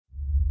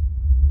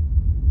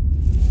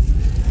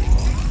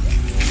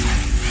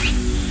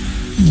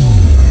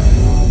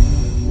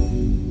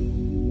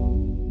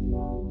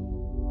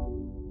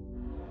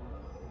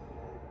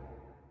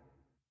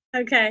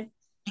Okay.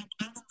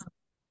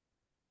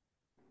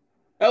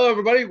 Hello,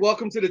 everybody.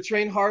 Welcome to the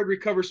Train Hard,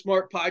 Recover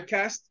Smart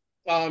podcast.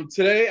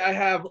 Today, I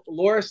have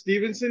Lora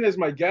Stephenson as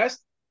my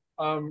guest.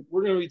 We're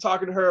going to be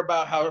talking to her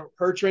about how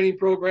her training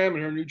program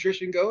and her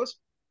nutrition goes.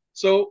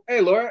 So,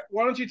 hey, Laura,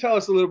 why don't you tell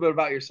us a little bit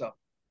about yourself?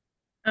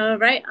 All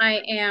right.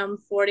 I am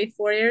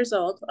 44 years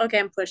old. Okay,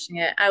 I'm pushing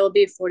it. I will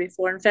be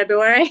 44 in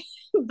February,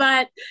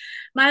 but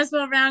might as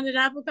well round it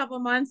up a couple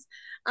months.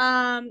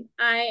 I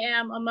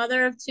am a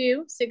mother of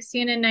two,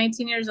 16 and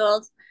 19 years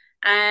old,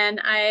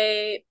 and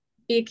I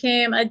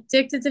became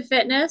addicted to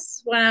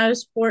fitness when I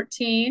was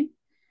 14.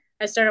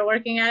 I started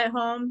working out at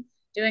home,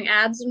 doing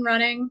abs and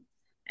running,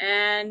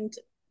 and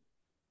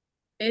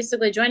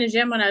basically joined a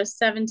gym when I was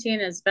 17.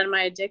 It's been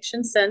my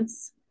addiction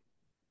since.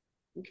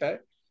 Okay.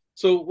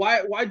 So,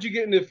 why'd you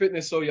get into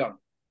fitness so young?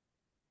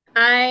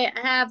 I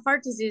have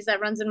heart disease that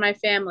runs in my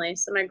family.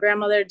 So my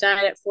grandmother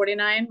died at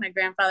 49, my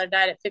grandfather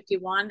died at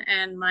 51,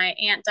 and my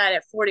aunt died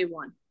at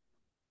 41.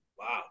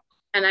 Wow.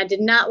 And I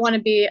did not want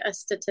to be a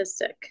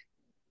statistic.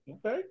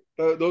 Okay.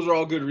 Those are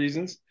all good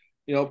reasons.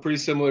 Pretty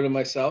similar to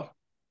myself.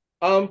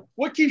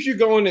 What keeps you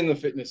going in the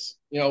fitness?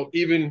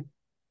 Even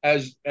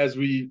as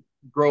we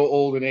grow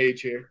old in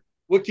age here,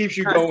 what keeps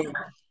you going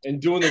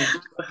and doing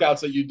the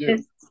workouts that you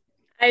do?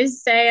 I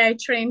say I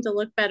train to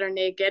look better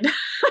naked.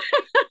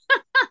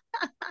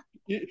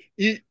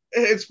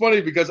 It's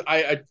funny because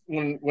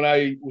when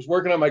I was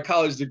working on my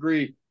college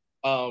degree,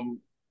 um,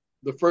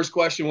 the first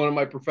question one of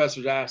my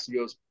professors asked,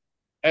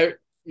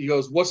 he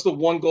goes, "What's the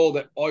one goal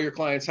that all your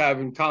clients have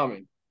in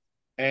common?"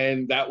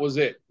 And that was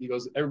it. He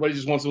goes, "Everybody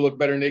just wants to look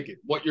better naked.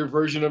 What your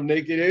version of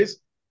naked is,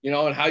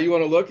 and how you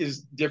want to look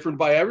is different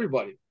by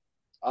everybody."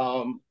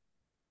 Um,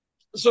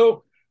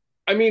 so,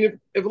 I mean,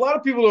 if a lot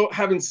of people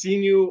haven't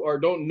seen you or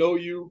don't know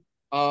you,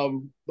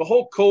 the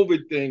whole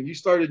COVID thing, you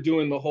started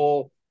doing the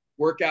whole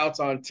workouts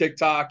on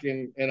TikTok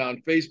and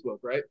on Facebook,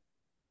 right?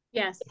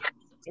 Yes.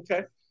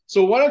 Okay.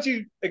 So why don't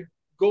you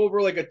go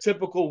over like a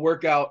typical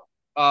workout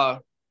uh,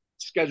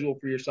 schedule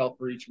for yourself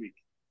for each week?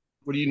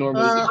 What do you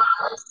normally do? Well,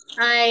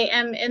 I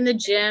am in the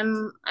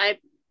gym.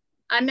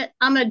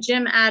 I'm a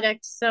gym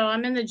addict, so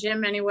I'm in the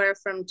gym anywhere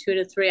from 2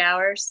 to 3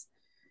 hours.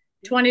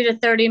 20 to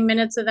 30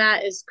 minutes of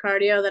that is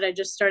cardio that I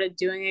just started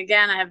doing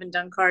again. I haven't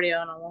done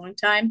cardio in a long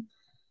time.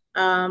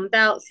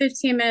 About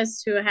 15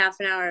 minutes to a half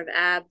an hour of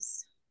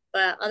abs.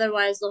 But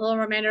otherwise, the whole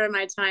remainder of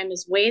my time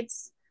is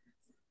weights.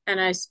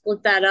 And I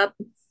split that up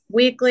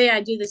weekly.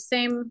 I do the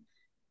same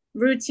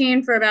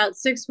routine for about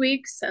 6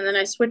 weeks, and then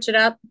I switch it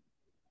up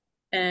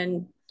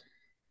and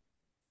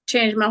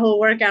change my whole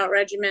workout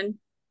regimen,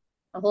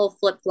 a whole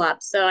flip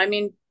flop. So, I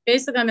mean,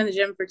 basically, I'm in the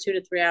gym for 2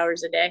 to 3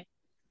 hours a day.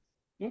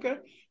 Okay.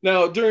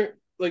 Now during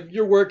like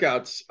your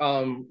workouts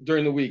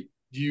during the week,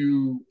 do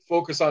you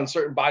focus on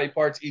certain body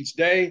parts each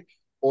day,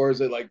 or is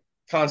it like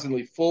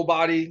constantly full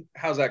body?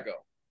 How's that go?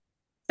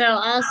 So,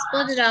 I'll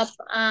split it up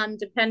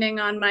depending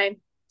on my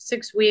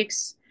 6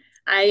 weeks.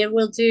 I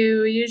will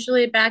do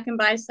usually back and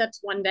biceps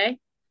one day,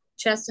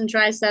 chest and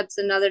triceps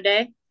another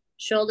day,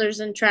 shoulders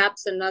and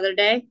traps another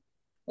day,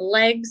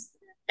 legs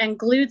and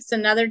glutes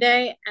another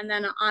day, and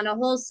then on a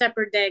whole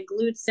separate day,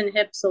 glutes and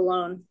hips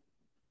alone.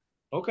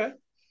 Okay.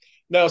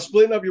 Now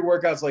splitting up your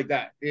workouts like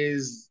that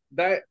is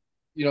that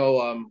you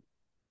know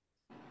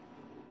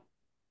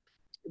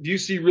do you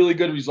see really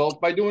good results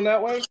by doing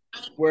that way?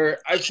 Where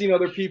I've seen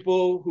other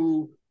people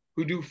who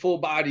do full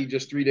body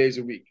just 3 days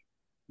a week,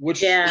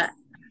 which Yeah,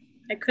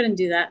 I couldn't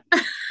do that.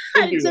 can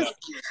I do that. just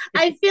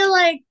I feel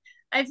like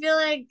I feel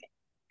like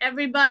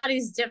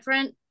everybody's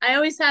different. I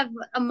always have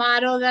a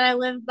motto that I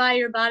live by: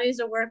 your body's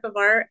a work of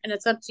art and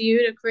it's up to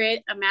you to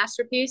create a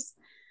masterpiece.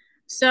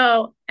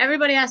 So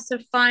everybody has to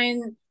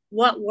find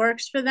what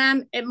works for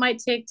them. It might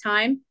take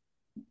time,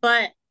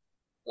 but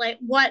like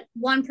what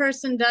one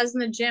person does in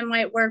the gym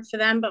might work for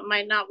them, but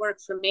might not work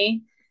for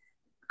me.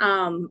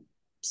 Um,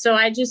 so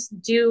I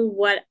just do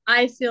what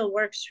I feel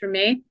works for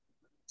me.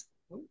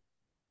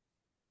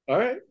 All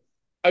right.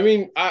 I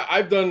mean,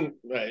 I've done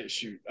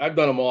I've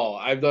done them all.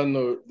 I've done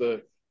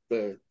the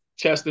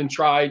chest and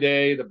tri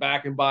day, the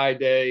back and bi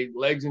day,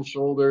 legs and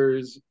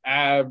shoulders,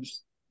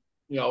 abs.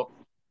 You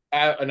know,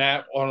 an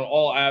ab on an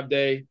all ab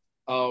day.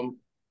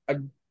 I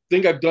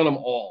think I've done them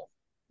all.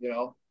 You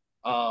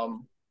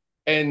know,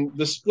 and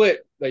the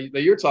split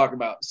that you're talking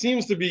about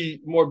seems to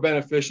be more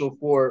beneficial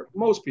for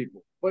most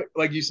people. But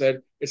like you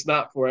said, it's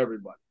not for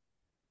everybody.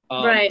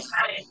 Um, Right.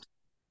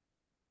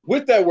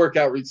 with that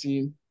workout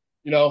routine,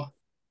 you know,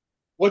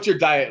 what's your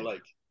diet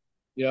like?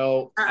 you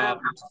know, um, Um,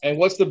 and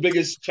what's the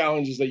biggest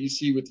challenges that you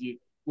see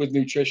with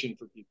nutrition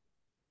for people?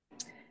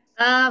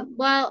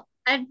 well,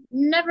 I've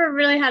never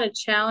really had a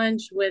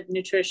challenge with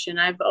nutrition.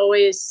 I've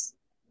always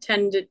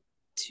tended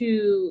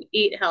to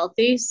eat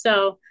healthy.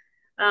 So,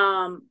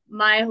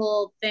 my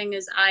whole thing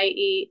is I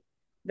eat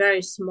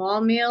very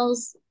small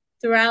meals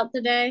throughout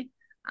the day.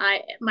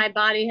 My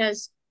body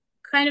has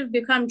kind of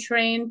become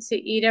trained to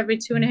eat every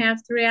 2.5,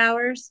 3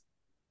 hours.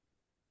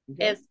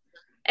 Okay. If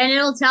and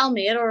it'll tell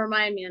me, it'll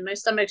remind me, and my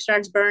stomach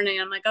starts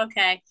burning. I'm like,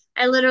 okay.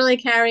 I literally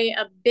carry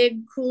a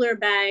big cooler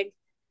bag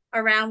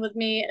around with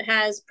me. It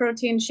has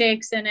protein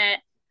shakes in it,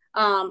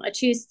 a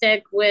cheese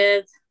stick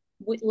with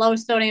low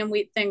sodium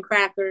wheat thin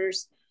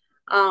crackers,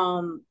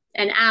 an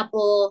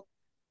apple,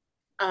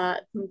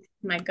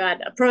 my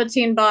God, a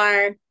protein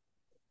bar.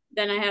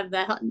 Then I have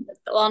the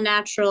all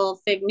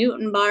natural fig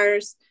Newton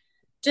bars,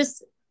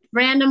 just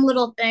random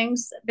little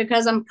things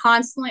because I'm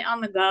constantly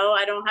on the go.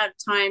 I don't have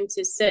time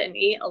to sit and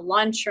eat a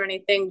lunch or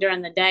anything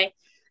during the day.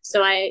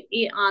 So I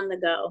eat on the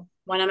go.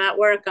 When I'm at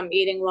work, I'm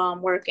eating while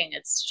I'm working.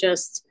 It's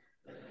just,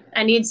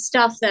 I need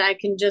stuff that I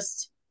can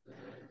just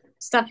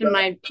stuff in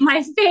my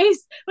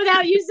face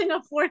without using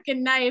a fork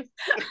and knife.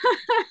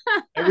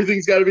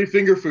 Everything's got to be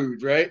finger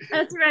foods, right?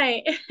 That's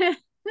right.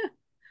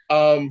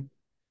 Um,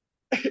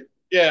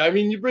 yeah, I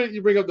mean, you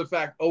bring up the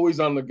fact always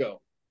on the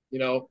go, you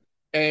know,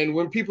 and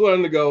when people are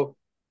on the go,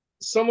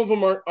 some of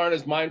them aren't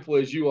as mindful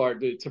as you are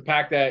to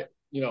pack that,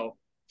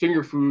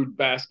 finger food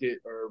basket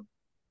or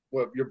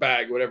what your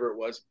bag, whatever it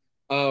was.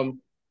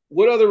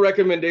 What other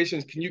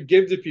recommendations can you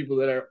give to people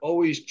that are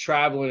always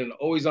traveling and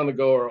always on the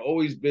go or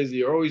always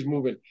busy or always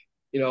moving?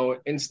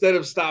 Instead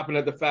of stopping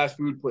at the fast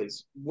food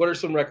place, what are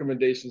some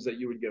recommendations that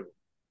you would give them?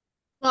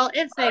 Well,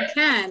 if they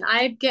can,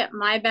 I get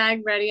my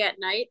bag ready at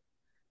night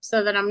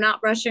so that I'm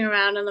not rushing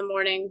around in the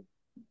morning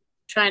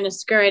trying to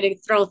scurry to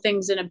throw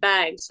things in a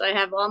bag. So I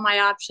have all my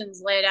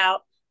options laid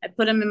out. I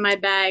put them in my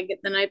bag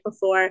the night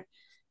before,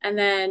 and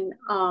then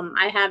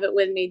I have it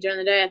with me during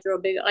the day. I throw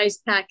a big ice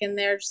pack in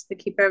there just to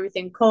keep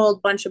everything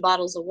cold. Bunch of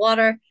bottles of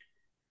water.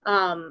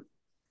 Um,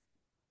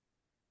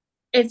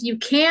 if you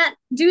can't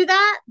do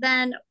that,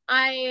 then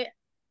I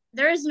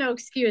there is no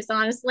excuse,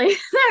 honestly.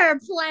 There are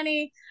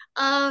plenty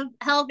of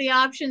healthy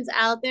options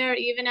out there,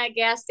 even at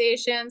gas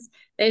stations.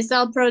 They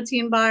sell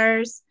protein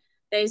bars,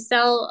 they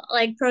sell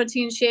like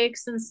protein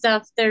shakes and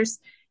stuff. There's,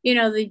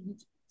 the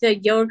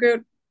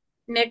yogurt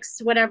mix,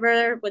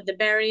 whatever, with the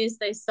berries.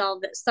 They sell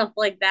stuff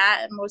like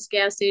that at most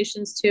gas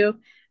stations too.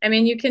 I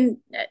mean,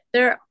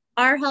 there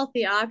are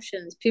healthy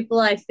options. People,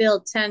 I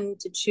feel, tend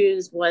to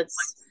choose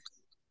what's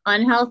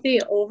unhealthy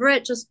over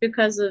it just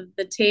because of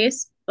the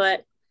taste.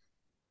 But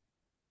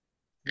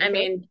I Okay.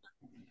 mean,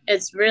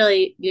 it's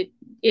really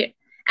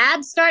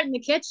abs start in the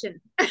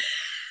kitchen.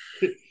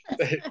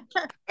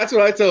 That's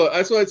what I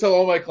tell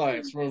all my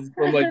clients from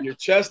like your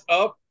chest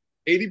up,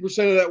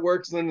 80% of that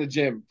works in the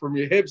gym. From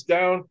your hips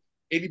down,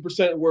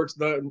 80% works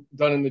done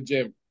in the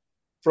gym.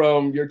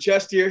 From your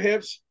chest to your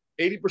hips,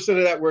 80%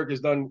 of that work is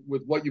done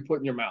with what you put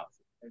in your mouth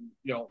and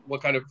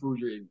what kind of food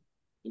you're eating.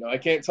 I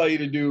can't tell you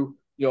to do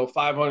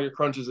 500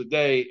 crunches a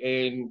day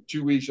in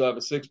 2 weeks you'll have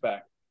a six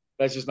pack.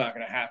 That's just not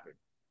going to happen.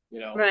 You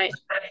know. Right.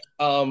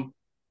 Um.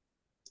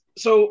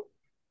 So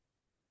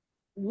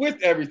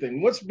with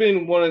everything, what's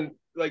been one of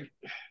like?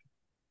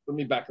 Let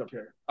me back up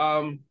here.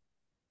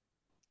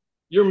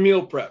 Your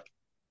meal prep.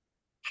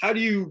 How do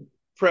you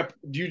prep?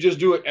 Do you just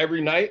do it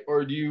every night,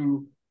 or do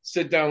you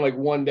sit down like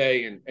one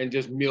day and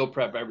just meal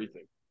prep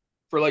everything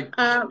for like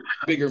Um,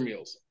 bigger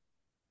meals?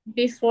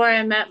 Before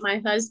I met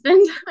my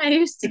husband, I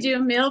used to do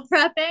meal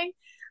prepping,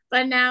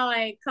 but now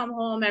I come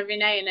home every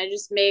night and I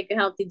just make a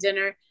healthy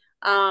dinner.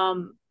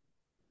 Um,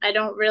 I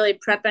don't really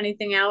prep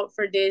anything out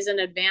for days in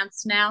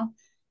advance now.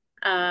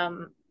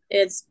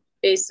 It's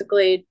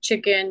basically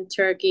chicken,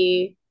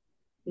 turkey,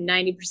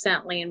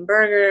 90% lean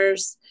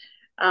burgers.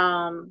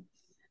 Um,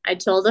 I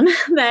told him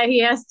that he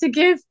has to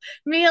give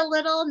me a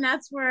little, and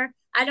that's where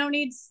I don't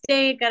eat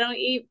steak. I don't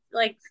eat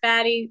like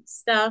fatty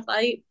stuff.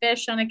 I eat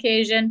fish on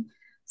occasion.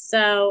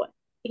 So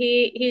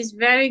he's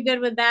very good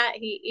with that.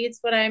 He eats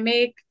what I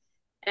make,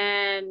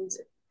 and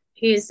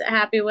he's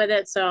happy with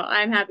it. So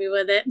I'm happy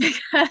with it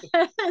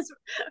because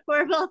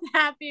we're both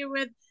happy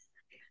with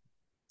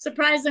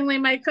surprisingly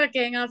my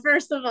cooking,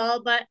 first of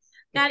all, but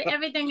that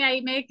everything I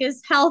make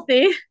is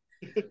healthy.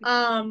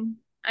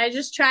 I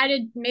just try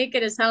to make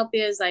it as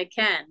healthy as I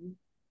can,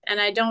 and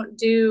I don't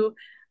do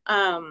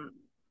um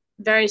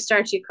very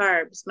starchy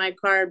carbs. My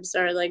carbs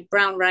are like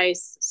brown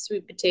rice,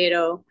 sweet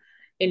potato,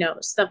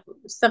 stuff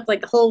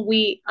like whole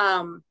wheat,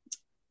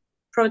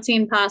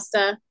 protein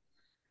pasta.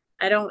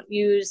 I don't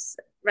use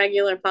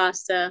regular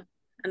pasta.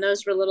 And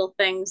those were little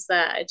things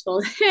that I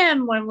told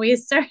him when we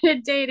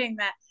started dating,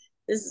 that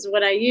this is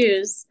what I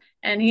use,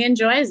 and he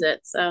enjoys it.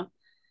 So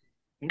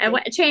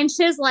Okay. changed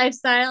his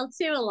lifestyle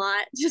too a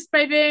lot just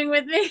by being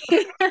with me.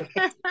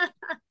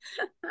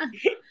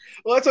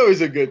 Well, that's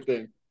always a good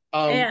thing.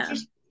 Yeah.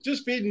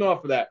 Just feeding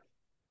off of that.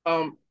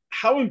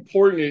 How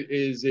important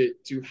is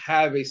it to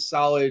have a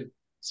solid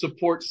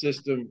support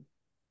system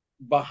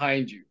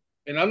behind you?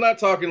 And I'm not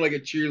talking like a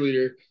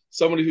cheerleader,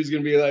 somebody who's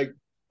going to be like,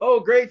 "Oh,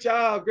 great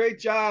job,"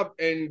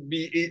 and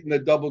be eating a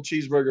double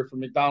cheeseburger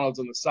from McDonald's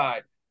on the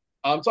side.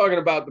 I'm talking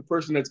about the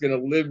person that's going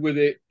to live with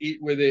it,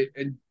 eat with it,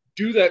 and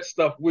do that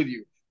stuff with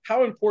you.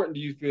 How important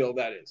do you feel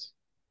that is?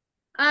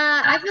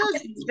 I feel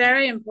it's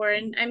very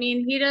important. I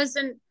mean, he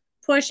doesn't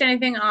push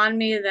anything on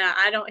me that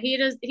I don't. He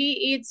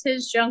eats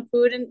his junk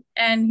food,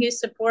 and he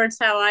supports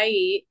how I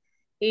eat.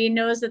 He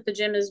knows that the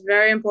gym is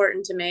very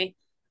important to me,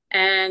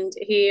 and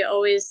he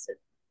always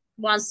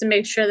wants to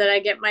make sure that I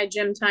get my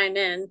gym time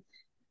in.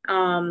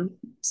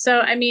 So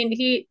I mean,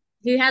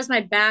 he has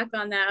my back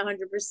on that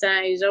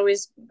 100%. He's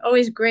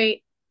always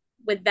great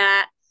with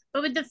that.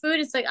 But with the food,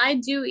 it's like I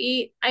do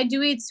eat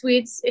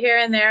sweets here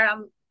and there.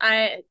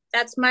 I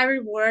That's my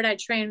reward. I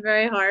train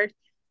very hard.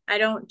 I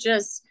don't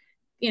just,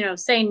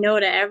 say no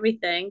to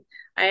everything.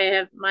 I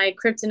have my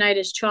kryptonite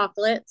is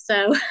chocolate,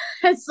 so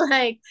it's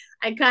like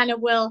I kind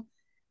of will.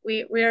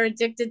 We are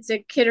addicted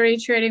to Kittery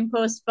Trading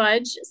Post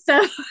fudge,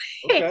 so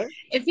Okay.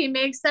 if he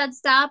makes that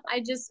stop,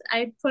 I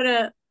put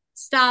a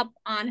stop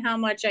on how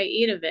much I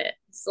eat of it.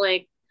 It's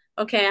like,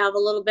 okay, I have a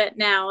little bit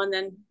now and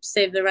then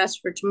save the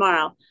rest for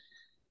tomorrow.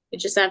 You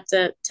just have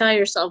to tell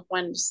yourself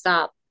when to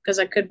stop because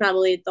I could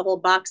probably eat the whole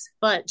box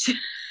of fudge.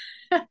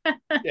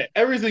 Yeah,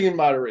 everything in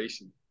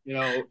moderation. You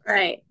know,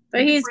 Right.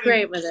 But you can he's pretty.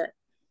 great with it.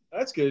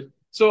 That's good.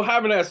 So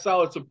having that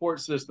solid support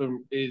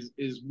system is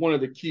one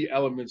of the key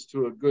elements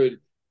to a good,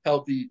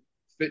 healthy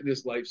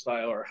fitness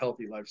lifestyle or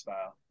healthy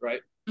lifestyle,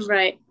 right?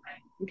 Right.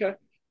 Okay.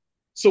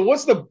 So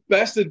what's the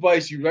best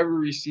advice you've ever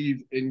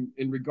received in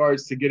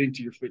regards to getting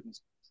to your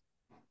fitness?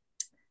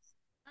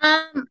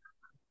 Um,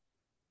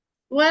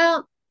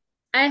 well,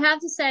 I have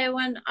to say,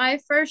 when I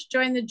first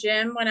joined the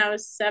gym when I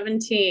was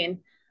 17,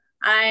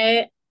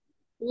 I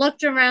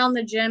looked around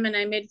the gym and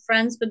I made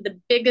friends with the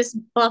biggest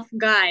buff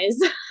guys.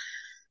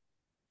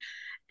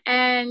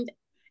 And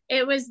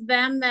it was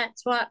them that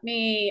taught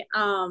me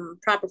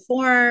proper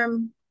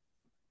form,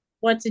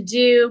 what to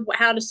do,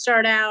 how to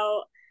start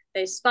out.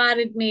 They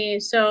spotted me.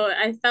 So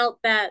I felt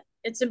that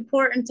it's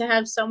important to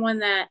have someone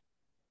that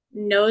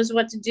knows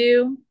what to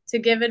do to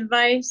give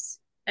advice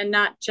and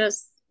not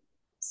just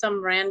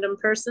some random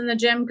person in the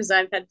gym. Because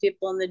I've had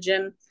people in the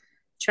gym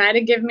try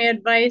to give me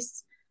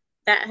advice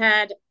that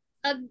had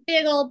a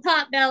big old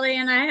pot belly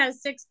and I had a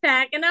six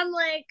pack. And I'm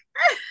like,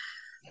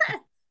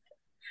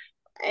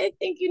 I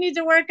think you need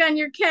to work on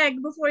your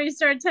keg before you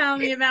start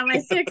telling me about my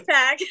six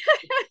pack.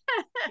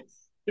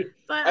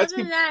 But That's other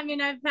good. than that, I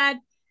mean,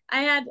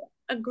 I had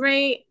a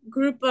great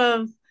group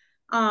of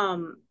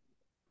um,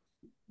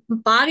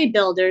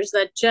 bodybuilders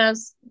that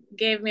just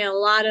gave me a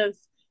lot of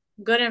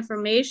good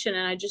information,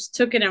 and I just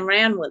took it and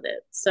ran with it.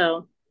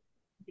 So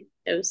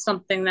it was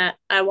something that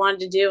I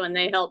wanted to do, and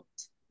they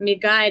helped me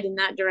guide in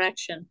that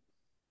direction.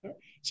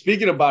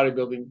 Speaking of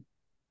bodybuilding,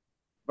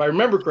 if I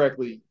remember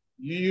correctly,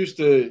 you used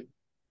to,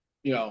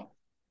 you know,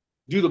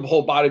 do the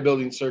whole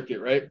bodybuilding circuit,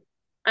 right?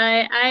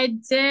 I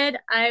did.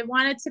 I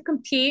wanted to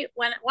compete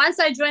when once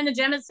I joined the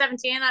gym at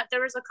 17.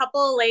 There was a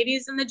couple of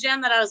ladies in the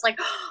gym that I was like,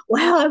 oh,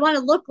 wow, I want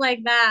to look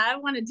like that. I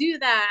want to do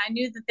that. I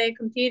knew that they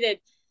competed,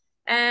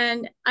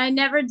 and I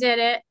never did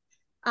it.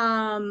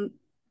 Um,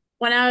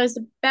 when I was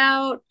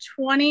about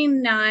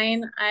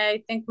 29,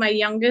 I think my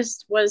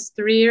youngest was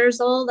 3 years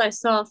old. I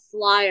saw a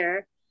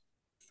flyer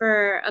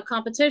for a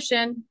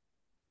competition,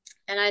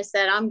 and I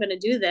said, I'm going to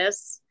do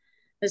this.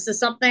 This is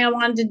something I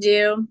wanted to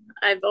do.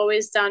 I've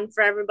always done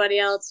for everybody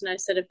else. And I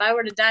said, if I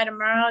were to die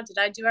tomorrow, did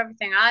I do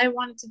everything I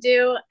wanted to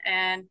do?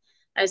 And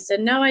I said,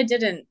 no, I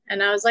didn't.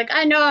 And I was like,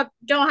 I know I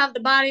don't have the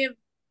body of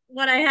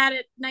what I had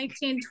at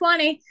 19,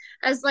 20.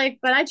 I was like,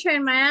 but I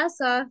trained my ass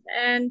off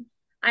and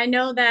I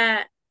know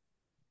that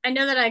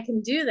I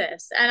can do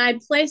this. And I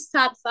placed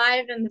top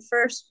five in the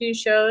first few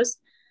shows.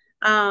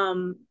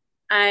 Um,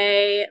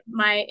 I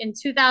my in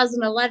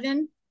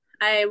 2011,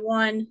 I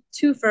won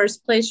two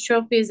first place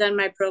trophies and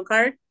my pro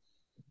card.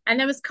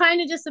 And I was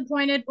kind of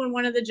disappointed when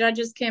one of the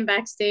judges came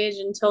backstage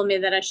and told me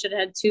that I should have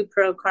had two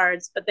pro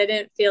cards, but they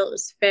didn't feel it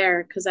was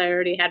fair because I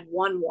already had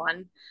won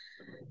one.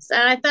 So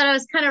I thought I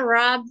was kind of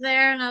robbed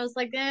there, and I was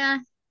like,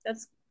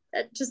 that's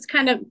that just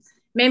kind of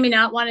made me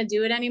not want to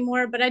do it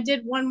anymore. But I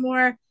did one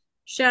more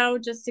show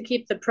just to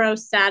keep the pro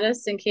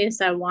status in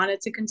case I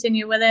wanted to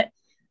continue with it.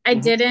 I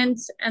Mm-hmm.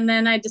 didn't, and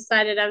then I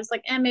decided I was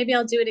like, maybe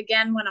I'll do it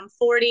again when I'm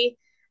 40.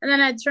 And then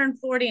I turned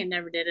 40 and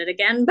never did it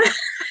again. But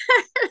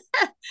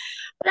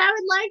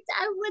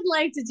I would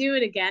like to do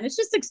it again. It's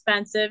just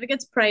expensive. It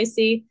gets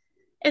pricey.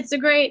 It's a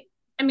great,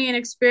 I mean,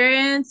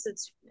 experience.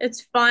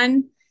 It's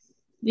fun.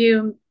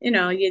 You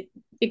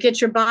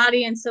get your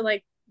body into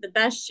like the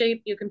best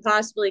shape you can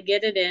possibly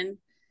get it in.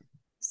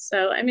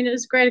 So I mean, it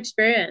was a great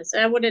experience.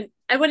 I wouldn't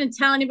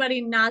tell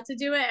anybody not to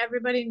do it.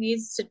 Everybody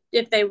needs to,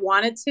 if they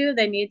wanted to,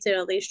 they need to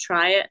at least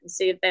try it and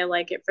see if they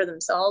like it for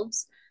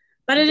themselves.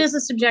 But it Okay. is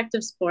a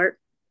subjective sport.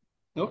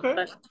 Okay.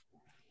 But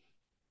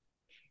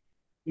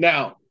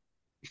Now,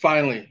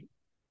 finally,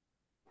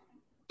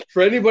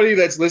 for anybody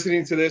that's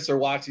listening to this or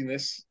watching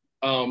this,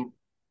 um,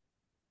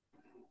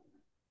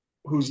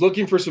 who's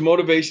looking for some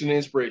motivation and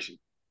inspiration,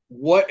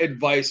 what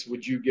advice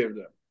would you give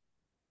them?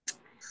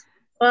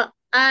 well,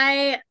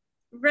 I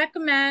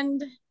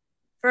recommend,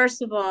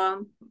 first of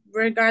all,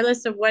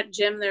 regardless of what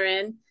gym they're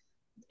in,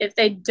 if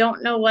they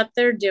don't know what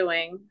they're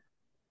doing,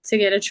 to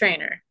get a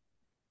trainer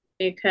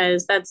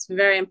because that's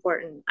very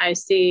important. I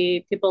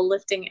see people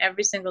lifting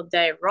every single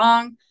day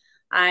wrong.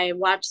 I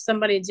watched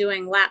somebody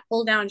doing lat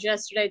pull downs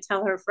yesterday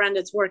tell her friend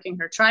it's working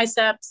her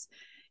triceps.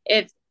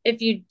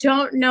 If you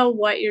don't know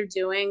what you're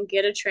doing,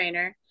 get a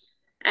trainer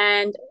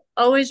and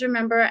always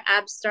remember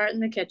abs start in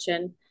the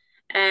kitchen.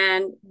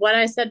 And what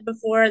I said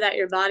before, that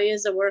your body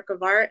is a work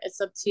of art, it's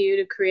up to you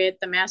to create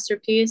the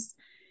masterpiece.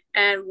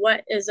 And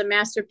what is a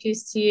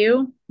masterpiece to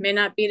you may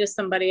not be to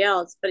somebody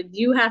else, but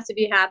you have to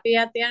be happy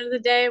at the end of the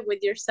day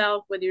with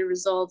yourself, with your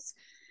results,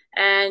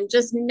 and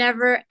just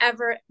never,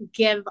 ever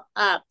give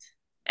up.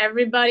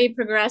 Everybody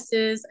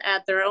progresses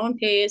at their own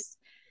pace.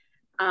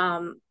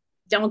 Um,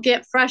 don't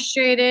get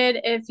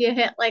frustrated if you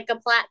hit like a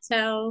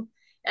plateau.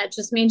 That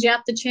just means you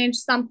have to change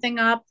something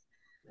up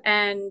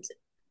and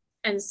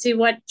see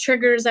what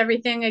triggers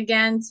everything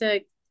again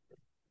to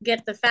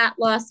get the fat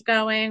loss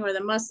going or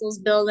the muscles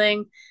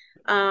building.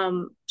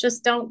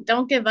 Just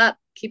don't give up.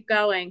 Keep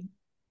going.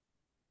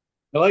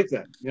 I like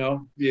that.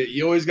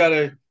 You always got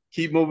to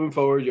keep moving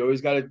forward. You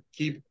always got to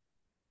keep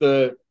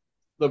the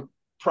the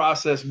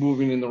process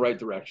moving in the right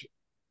direction.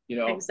 You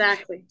know,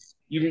 Exactly.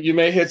 you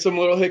may hit some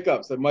little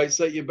hiccups that might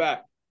set you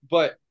back,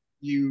 but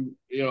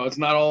it's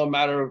not all a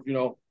matter of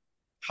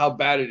how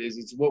bad it is.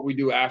 It's what we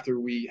do after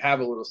we have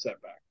a little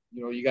setback.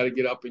 You got to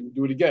get up and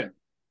do it again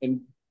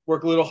and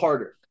work a little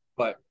harder.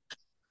 But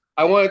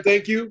I want to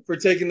thank you for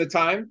taking the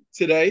time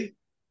today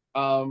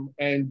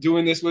and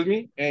doing this with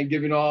me and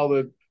giving all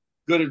the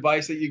good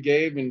advice that you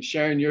gave and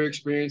sharing your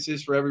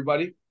experiences for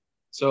everybody.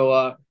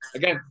 So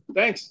again,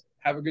 thanks.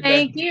 Have a good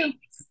day. Thank you.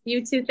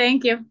 You too.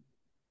 Thank you.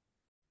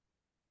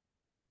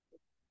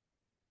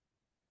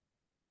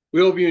 We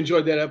hope you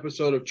enjoyed that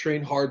episode of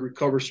Train Hard,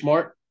 Recover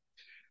Smart.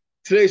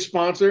 Today's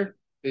sponsor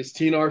is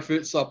TNR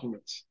Fit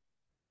Supplements.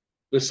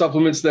 The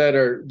supplements that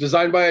are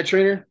designed by a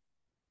trainer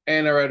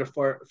and are at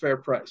a fair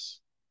price.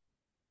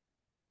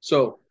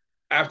 So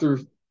after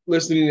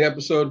listening to the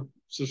episode,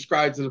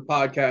 subscribe to the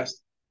podcast,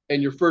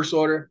 and your first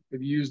order, if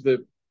you use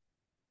the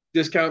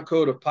discount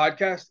code of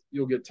podcast,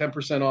 you'll get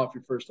 10% off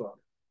your first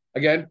order.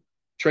 Again,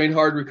 Train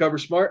Hard, Recover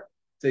Smart,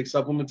 take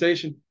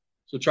supplementation.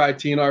 So try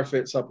TNR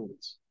Fit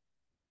Supplements.